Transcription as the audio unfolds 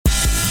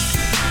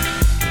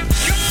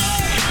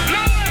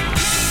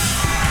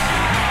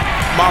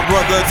My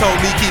brother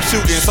told me keep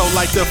shooting, so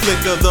like the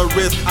flick of the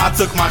wrist, I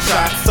took my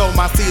shot. Sold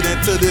my seed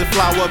into this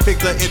flower,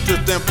 picked an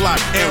interesting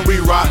plot, and we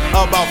rocked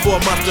about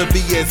 4 months to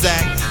be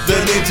exact. The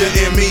ninja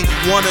in me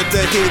wanted to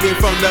hit it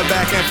from the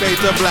back and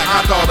fade to black.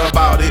 I thought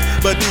about it,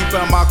 but deep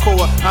in my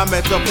core, I'm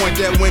at the point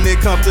that when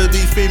it comes to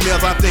these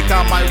females, I think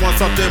I might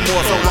want something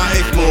more. So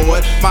I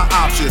explored my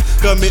options,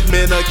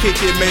 commitment or kick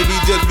it, maybe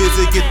just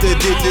visit, get the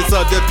digits,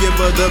 or just give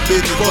her the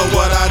business. But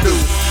what I do,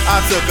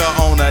 I took her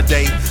on a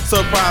date.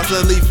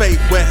 Surprisingly, fate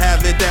would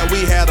have it that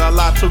we had a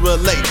lot to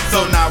relate.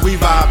 So now we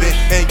vibing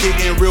and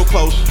getting real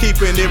close,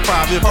 keeping it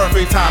private.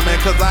 Perfect timing,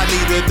 cause I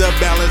needed the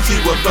balance she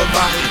was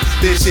providing.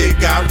 This shit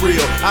got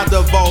real. I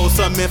divulged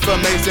some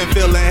information,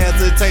 feeling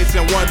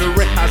hesitation,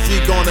 wondering how she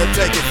gonna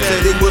take it.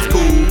 Said it was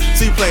cool,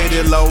 she played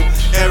it low,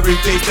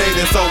 everything stayed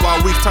in. So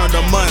while we turned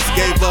to months,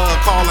 gave her a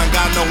call and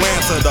got no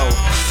answer though.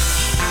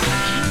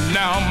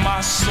 Now my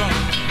sun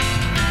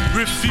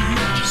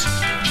refused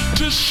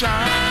to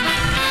shine.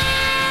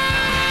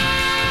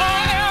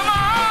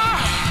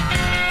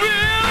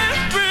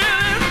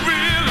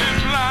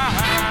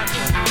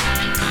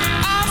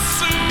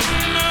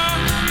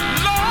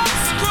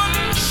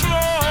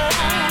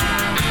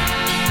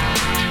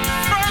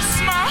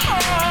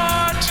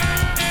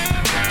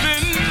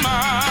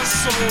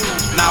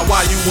 Now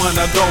why you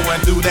wanna go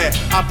and do that?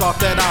 I thought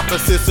that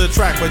opposites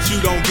attract, but you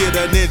don't get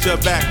a ninja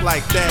back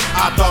like that.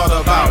 I thought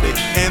about it,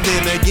 and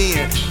then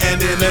again,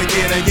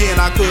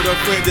 I could've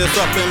friend this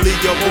up and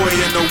leave your boy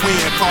in the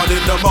wind, caught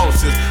in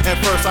emotions. At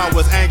first I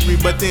was angry,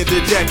 but then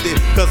dejected,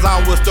 cause I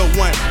was the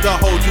one to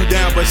hold you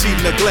down, but she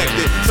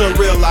neglected to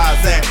realize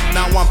that.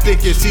 Now I'm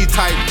thinking she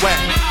type whack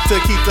to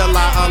keep the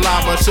lie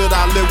alive, or should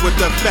I live with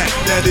the fact?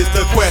 That is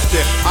the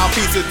question. I'll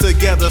piece it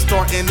together,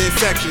 starting in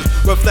sections,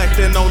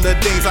 reflecting on the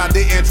things I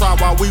didn't try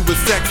while we was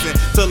sexing.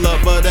 To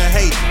love or to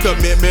hate,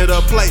 commitment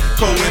or play,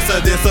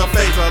 coincidence or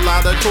fate. A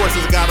lot of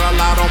choices, got a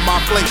lot on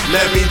my plate.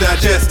 Let me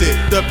digest it.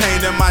 The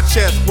pain in my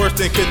chest, worse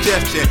than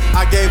congestion.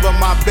 I gave her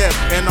my best,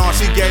 and all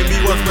she gave me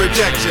was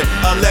rejection.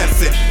 A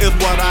lesson is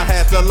what I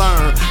had to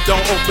learn.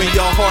 Don't open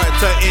your heart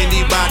to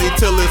anybody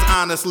till it's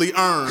honestly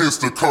earned. It's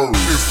the courage,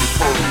 it's the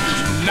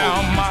courage.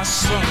 Now my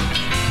sun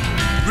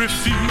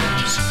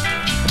refused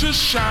to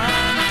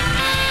shine.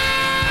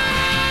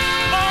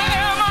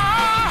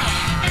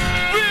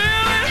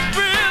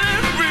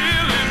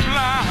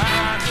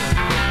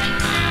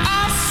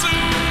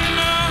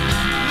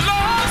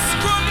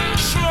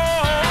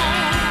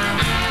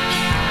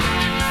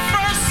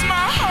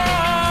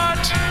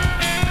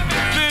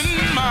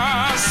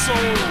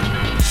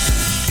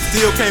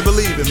 Still can't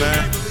believe it,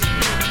 man.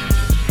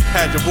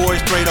 Had your boy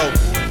straight open.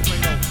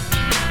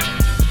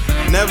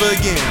 Never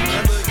again,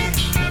 man.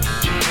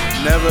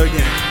 Never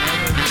again.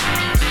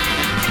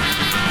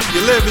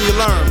 You live and you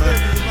learn, man.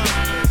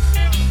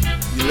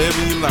 You live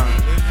and you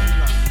learn.